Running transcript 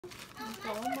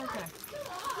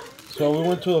So we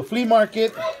went to a flea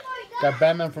market. Got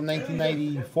Batman from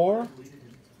 1994.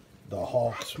 The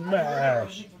Hulk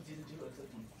smash.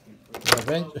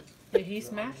 Did he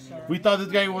smash? We thought this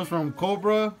guy was from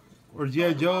Cobra or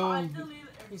G.I. Joe,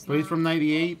 but he's from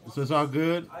 98, so it's all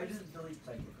good.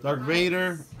 Darth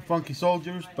Vader, Funky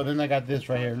Soldiers, but then I got this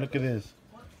right here. Look at this.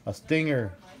 A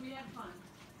Stinger.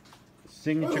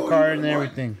 Signature card and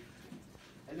everything.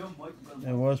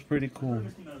 It was pretty cool.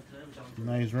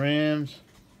 Nice rims.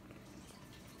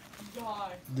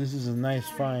 This is a nice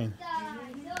find.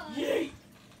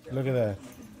 Look at that.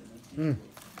 And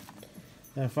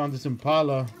I found this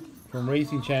Impala from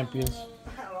Racing Champions.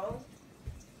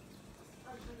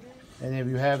 And if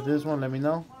you have this one, let me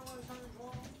know.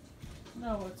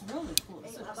 No, it's really cool.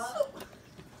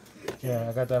 Yeah,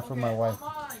 I got that for my wife.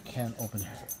 Can't open it.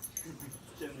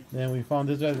 Then we found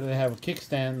this guy that have a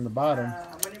kickstand in the bottom.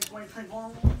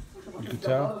 You can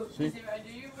tell. See?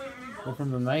 They're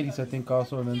from the 90s, I think,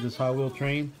 also. And then this Hot Wheel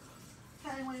train.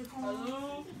 I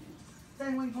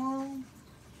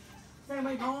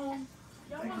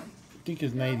think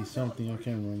it's 90 something. I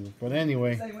can't remember. But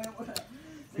anyway,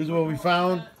 this is what we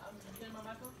found.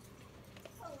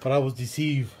 But I was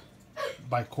deceived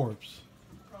by corpse.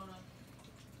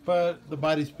 But the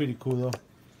body's pretty cool though.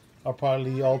 I'll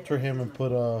probably alter him and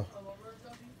put a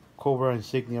Cobra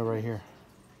insignia right here.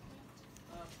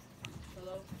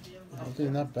 I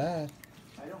think not bad.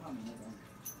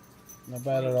 Not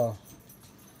bad at all.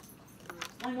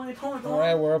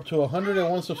 Alright, we're up to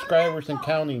 101 subscribers and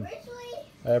counting.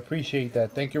 I appreciate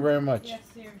that. Thank you very much.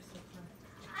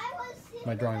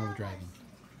 My drawing of a dragon.